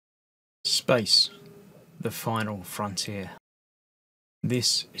Space, the final frontier.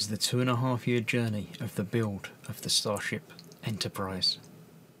 This is the 2.5-year journey of the build of the Starship Enterprise.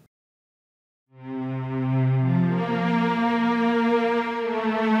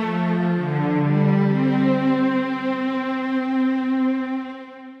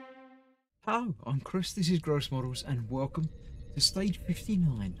 Hello, I'm Chris, this is Gross Models, and welcome to stage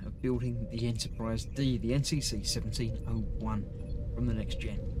 59 of building the Enterprise D, the NCC 1701 from the next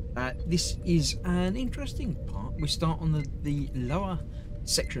gen. This is an interesting part. We start on the lower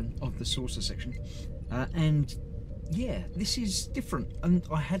section of the saucer section, and yeah, this is different, and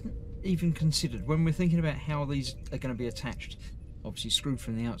I hadn't even considered when we're thinking about how these are going to be attached, obviously screwed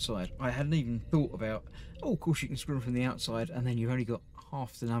from the outside. I hadn't even thought about, oh, of course you can screw them from the outside and then you've only got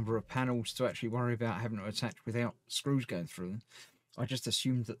half the number of panels to actually worry about having to attach without screws going through them. I just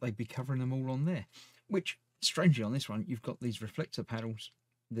assumed that they'd be covering them all on there, which strangely on this one you've got these reflector panels,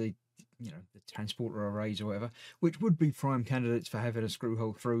 the transporter arrays or whatever, which would be prime candidates for having a screw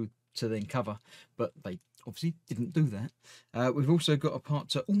hole through to then cover, but they obviously didn't do that. We've also got a part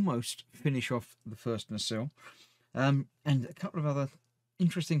to almost finish off the first nacelle, and a couple of other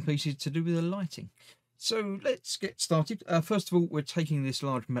interesting pieces to do with the lighting. So let's get started. First of all, we're taking this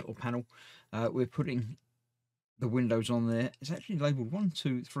large metal panel, we're putting the windows on there. It's actually labelled 1,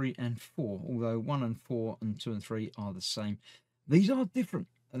 2, 3 and 4, although 1 and 4 and 2 and 3 are the same. These are different.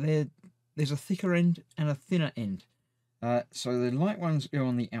 There's a thicker end and a thinner end. So the light ones go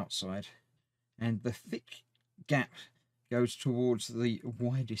on the outside, and the thick gap goes towards the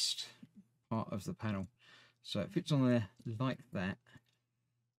widest part of the panel. So it fits on there like that.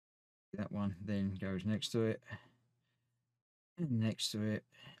 That one then goes next to it, and next to it.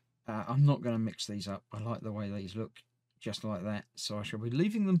 I'm not going to mix these up. I like the way these look just like that, so I shall be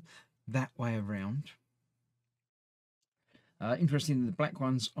leaving them that way around. Interesting, the black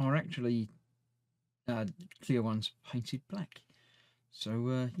ones are actually clear ones painted black.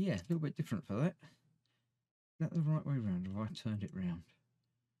 So yeah, a little bit different for that. Is that the right way around, or have I turned it round?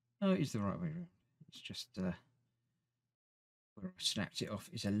 No, it is the right way around. It's just where I snapped it off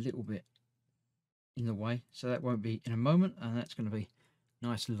is a little bit in the way, so that won't be in a moment, and that's going to be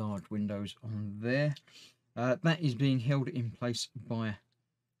nice large windows on there. That is being held in place by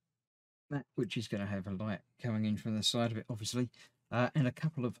that, which is going to have a light coming in from the side of it, obviously, and a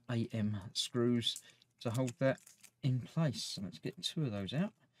couple of AM screws to hold that in place. So let's get 2 of those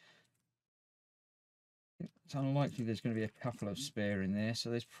out. It's unlikely there's going to be a couple of spare in there, so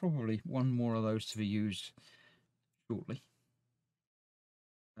there's probably 1 more of those to be used shortly.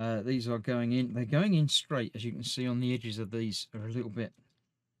 These are going in. They're going in straight, as you can see on the edges of these are a little bit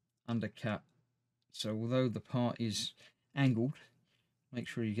undercut. So although the part is angled, make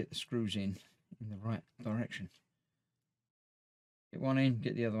sure you get the screws in the right direction. Get one in,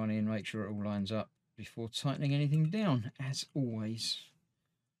 get the other one in, make sure it all lines up before tightening anything down, as always.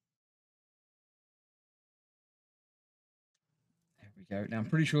 There we go. Now I'm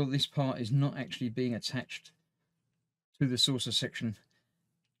pretty sure this part is not actually being attached to the saucer section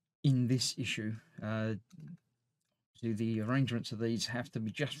in this issue. So the arrangements of these have to be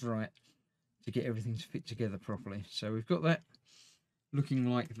just right to get everything to fit together properly. So we've got that looking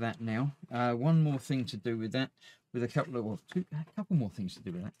like that now. One more thing to do with that, with a couple more things to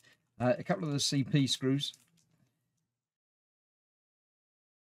do with that. A couple of the CP screws.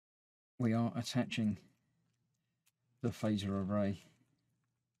 We are attaching the phaser array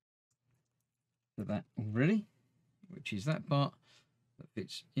to that already, which is that part that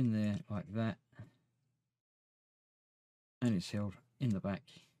fits in there like that, and it's held in the back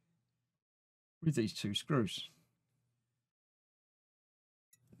with these 2 screws.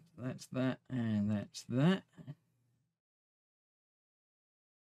 That's that, and that's that.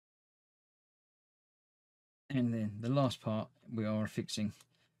 And then the last part, we are fixing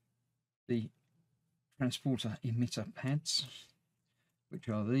the transporter emitter pads, which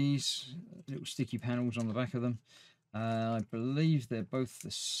are these little sticky panels on the back of them. I believe they're both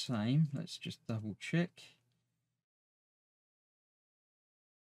the same. Let's just double check.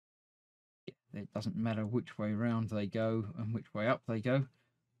 It doesn't matter which way round they go and which way up they go.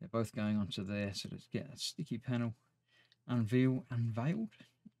 They're both going onto there. So let's get a sticky panel revealed on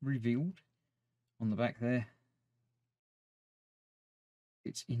the back there.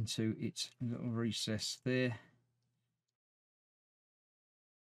 It's into its little recess there,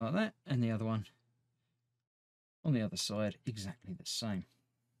 like that, and the other one on the other side exactly the same.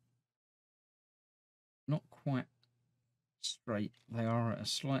 Not quite straight, they are at a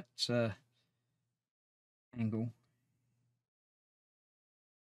slight angle.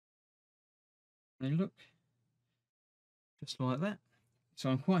 They look just like that. So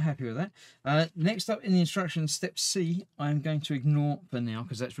I'm quite happy with that. Next up in the instructions, step C, I'm going to ignore for now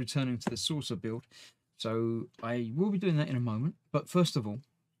because that's returning to the saucer build. So I will be doing that in a moment. But first of all,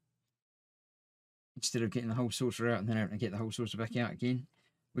 instead of getting the whole saucer out and then having to get the whole saucer back out again,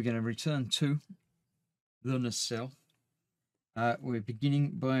 we're going to return to the nacelle. We're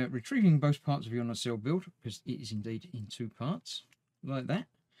beginning by retrieving both parts of your nacelle build because it is indeed in 2 parts, like that.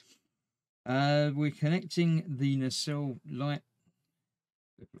 We're connecting the nacelle light.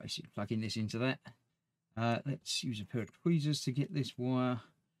 We're basically plugging this into that. Let's use a pair of tweezers to get this wire.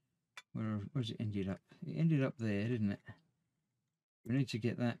 Where's it ended up? It ended up there, didn't it? We need to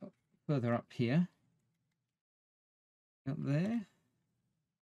get that further up here. Up there.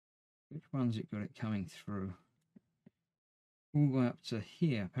 Which one's it got it coming through? All the way up to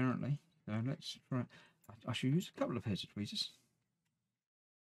here, apparently. So let's try. I should use a couple of pairs of tweezers.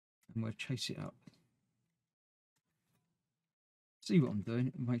 And we'll chase it up. See what I'm doing?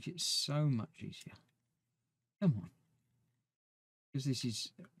 It makes it so much easier. Come on. Because this is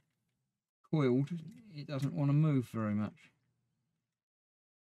coiled, it doesn't want to move very much.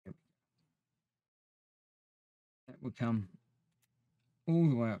 That will come all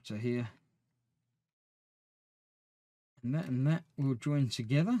the way up to here. And that will join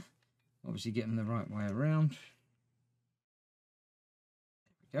together. Obviously get them the right way around.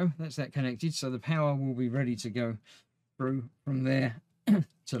 There we go. That's that connected. So the power will be ready to go through from there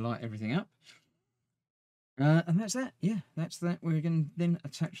to light everything up. And that's that. Yeah, that's that. We're going to then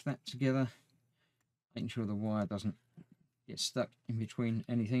attach that together, making sure the wire doesn't get stuck in between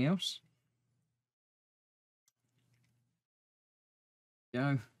anything else.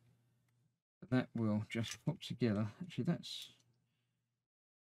 Go. That will just pop together. Actually,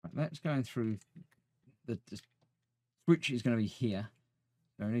 that's going through the switch is going to be here.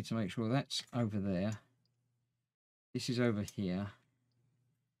 So I need to make sure that's over there. This is over here.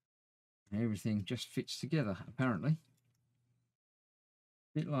 And everything just fits together, apparently. A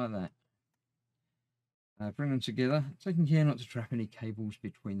bit like that. Bring them together. Taking care not to trap any cables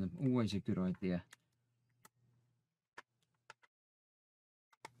between them. Always a good idea.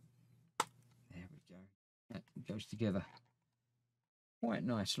 There we go. That goes together quite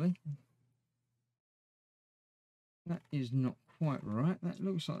nicely. That is not quite right. That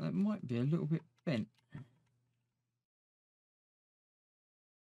looks like that might be a little bit bent.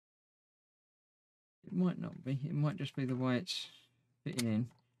 It might not be. It might just be the way it's fitting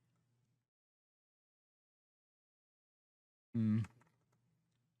in.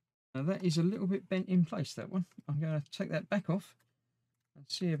 Now that is a little bit bent in place, that one. I'm going to take that back off and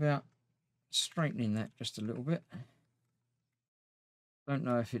see about straightening that just a little bit. Don't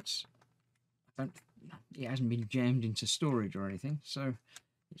know if it hasn't been jammed into storage or anything, so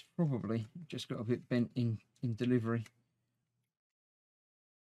it's probably just got a bit bent in delivery.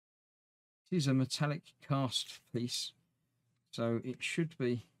 It is a metallic cast piece, so it should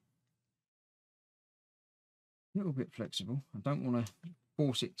be a little bit flexible. I don't want to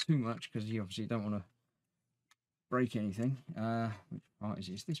force it too much because you obviously don't want to break anything. Which part is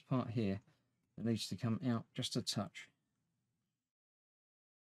it? It's this part here that needs to come out just a touch.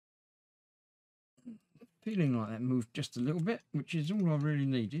 Feeling like that moved just a little bit, which is all I really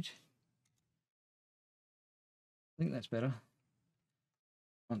needed. I think that's better.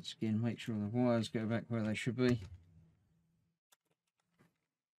 Once again, make sure the wires go back where they should be.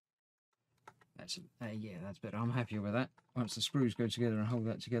 Yeah, that's better. I'm happy with that. Once the screws go together and hold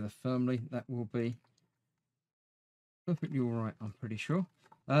that together firmly, that will be perfectly all right, I'm pretty sure.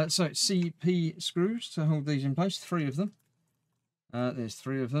 So CP screws to hold these in place, 3 of them. There's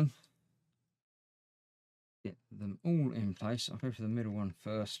 3 of them. Get them all in place. I'll go for the middle one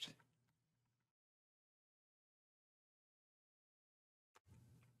first.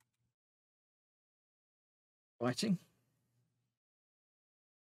 Lighting.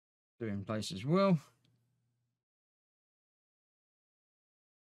 2 in place as well.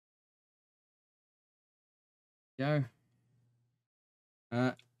 Go.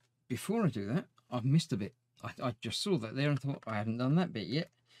 Before I do that, I've missed a bit. I just saw that there and thought I haven't done that bit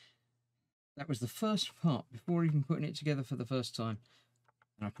yet. That was the first part before even putting it together for the first time,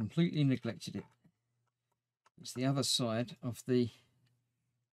 and I completely neglected it. It's the other side of the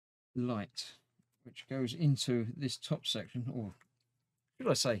light, which goes into this top section, or should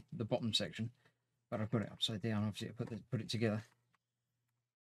I say the bottom section, but I've got it upside down. Obviously I put it together.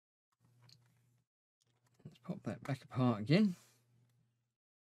 Let's pop that back apart again.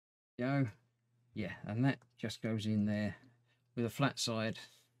 Go. Yeah, and that just goes in there with a flat side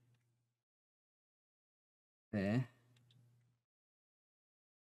there.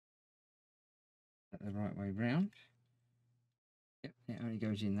 The right way round. Yep, it only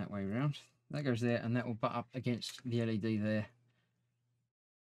goes in that way around. That goes there, and that will butt up against the LED there.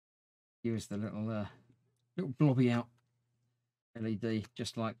 Give us the little little blobby out LED,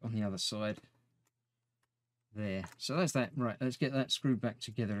 just like on the other side there. So that's that. Right, let's get that screwed back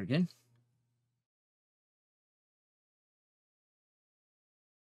together again.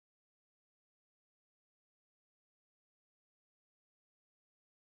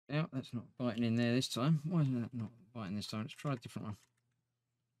 Now that's not biting in there this time. Why is that not biting this time? Let's try a different one.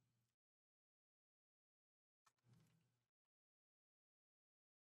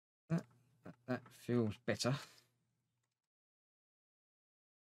 That feels better.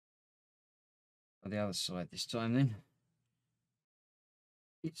 On the other side this time then.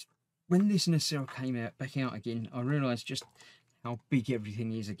 It's when this nacelle came out back out again, I realised just how big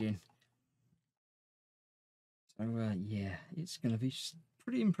everything is again. So yeah, it's going to be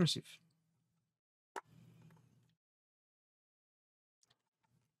pretty impressive.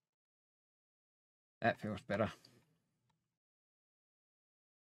 That feels better.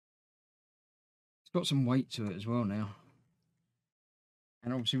 It's got some weight to it as well now.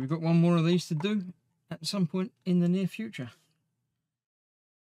 And obviously we've got one more of these to do at some point in the near future.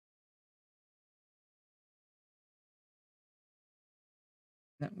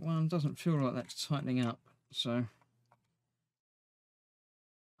 That one doesn't feel like that's tightening up, so I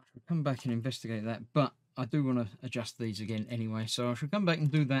shall come back and investigate that, but I do want to adjust these again anyway, so I shall come back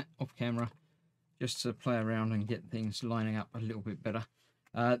and do that off camera just to play around and get things lining up a little bit better.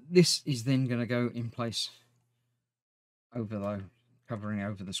 This is then going to go in place over though, covering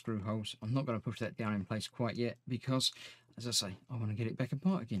over the screw holes. I'm not going to push that down in place quite yet because, as I say, I want to get it back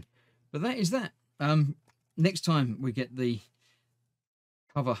apart again. But that is that. Next time we get the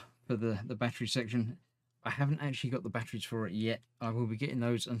cover for the battery section, I haven't actually got the batteries for it yet. I will be getting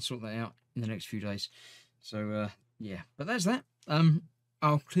those and sort that out in the next few days. So yeah, but that's that.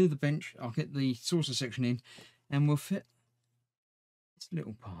 I'll clear the bench, I'll get the saucer section in, and we'll fit this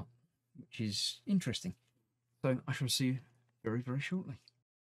little part, which is interesting. So I shall see you very, very shortly.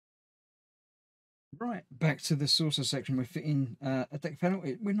 Right, back to the saucer section. We're fitting a deck panel.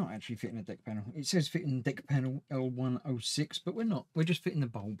 We're not actually fitting a deck panel. It says fitting deck panel L106, but we're not. We're just fitting the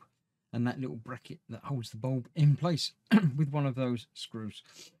bulb and that little bracket that holds the bulb in place with one of those screws.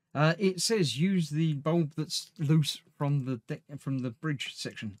 It says use the bulb that's loose from the bridge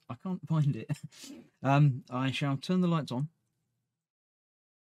section. I can't find it. I shall turn the lights on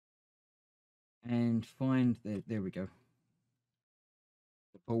and find there we go.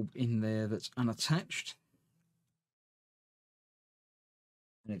 The bulb in there that's unattached.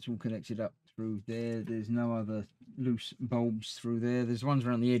 And it's all connected up through there. There's no other loose bulbs through there. There's ones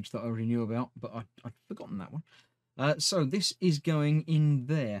around the edge that I already knew about, but I'd forgotten that one. So this is going in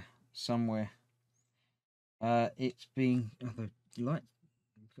there somewhere. It's being the light.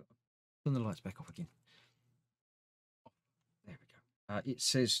 Turn the lights back off again. There we go. It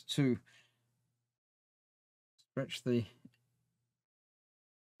says to stretch the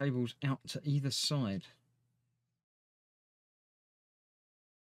cables out to either side.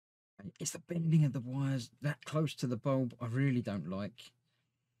 It's the bending of the wires that close to the bulb I really don't like.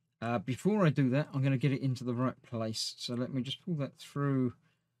 Before I do that, I'm going to get it into the right place. So let me just pull that through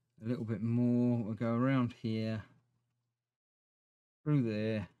a little bit more. We'll go around here, through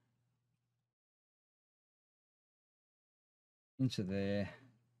there, into there,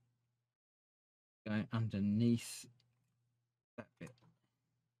 going underneath that bit.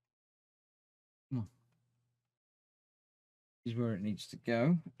 Come on. This is where it needs to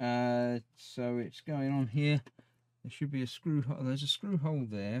go. So it's going on here. There should be a screw hole. There's a screw hole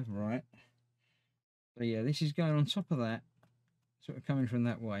there, right? So yeah, this is going on top of that, sort of coming from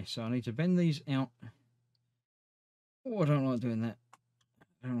that way. So I need to bend these out. Oh, I don't like doing that.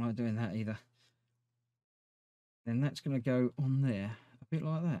 I don't like doing that either. Then that's going to go on there, a bit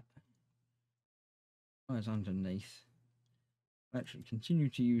like that. Wires underneath. Actually, continue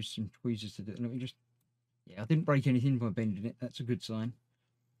to use some tweezers to do it. Let me just, yeah, I didn't break anything by bending it. That's a good sign.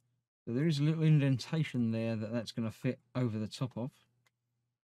 So there is a little indentation there that's going to fit over the top of.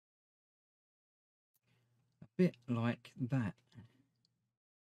 A bit like that.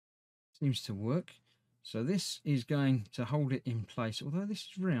 Seems to work. So this is going to hold it in place, although this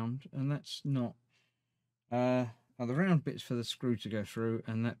is round and that's not. The round bit's for the screw to go through,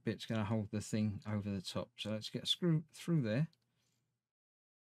 and that bit's going to hold the thing over the top. So let's get a screw through there.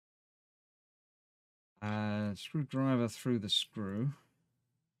 Screwdriver through the screw.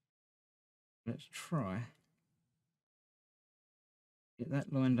 Let's try get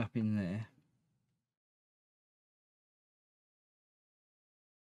that lined up in there.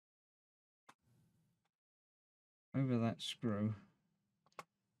 Over that screw.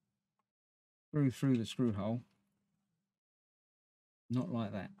 screw through the screw hole. Not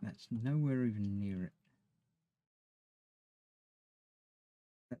like that. That's nowhere even near it.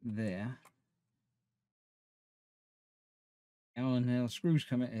 That there. Oh, now the screws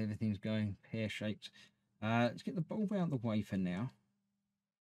come out. Everything's going pear-shaped. Let's get the bulb out of the way for now.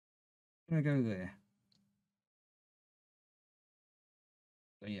 I'm going to go there.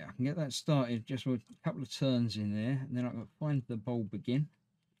 So yeah, I can get that started just with a couple of turns in there, and then I can find the bulb again.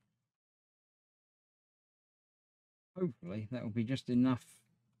 Hopefully that will be just enough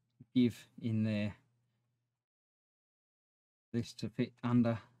give in there. This to fit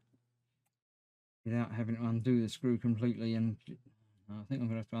under without having to undo the screw completely, and I think I'm going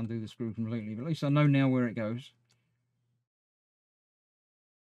to have to undo the screw completely, but at least I know now where it goes.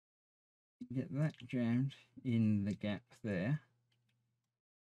 Get that jammed in the gap there.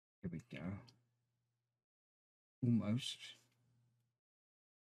 Here we go. Almost.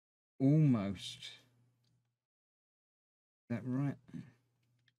 Almost. Is that right?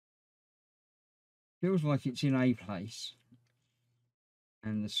 Feels like it's in a place.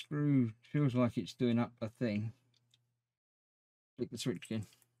 And the screw feels like it's doing up a thing. Click the switch again.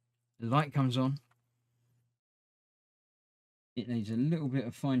 The light comes on. It needs a little bit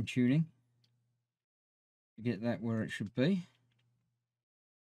of fine tuning to get that where it should be.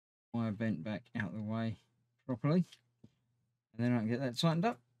 Wire bent back out of the way properly. And then I can get that tightened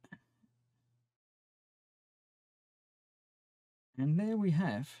up. And there we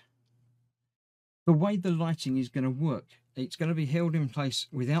have the way the lighting is going to work. It's going to be held in place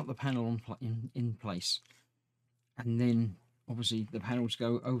without the panel in place. And then obviously the panels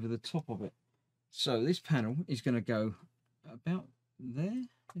go over the top of it. So this panel is going to go about there.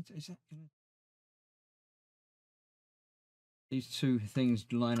 Is that going to... These two things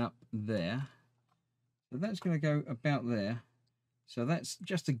line up there. So that's going to go about there. So that's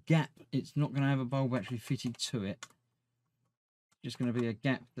just a gap. It's not going to have a bulb actually fitted to it. Just going to be a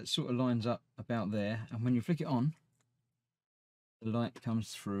gap that sort of lines up about there. And when you flick it on, the light comes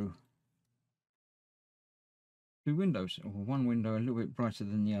through two windows, or one window a little bit brighter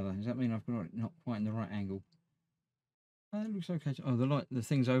than the other. Does that mean I've got it not quite in the right angle? It looks okay. Oh, the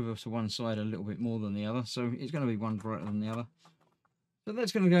thing's over to one side a little bit more than the other, so it's going to be one brighter than the other. So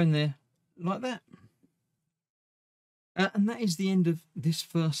that's going to go in there like that. And that is the end of this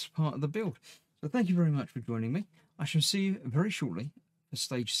first part of the build. So thank you very much for joining me. I shall see you very shortly for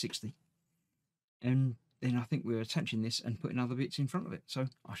stage 60. And then I think we're attaching this and putting other bits in front of it. So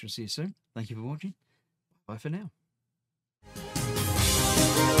I shall see you soon. Thank you for watching. Bye for now.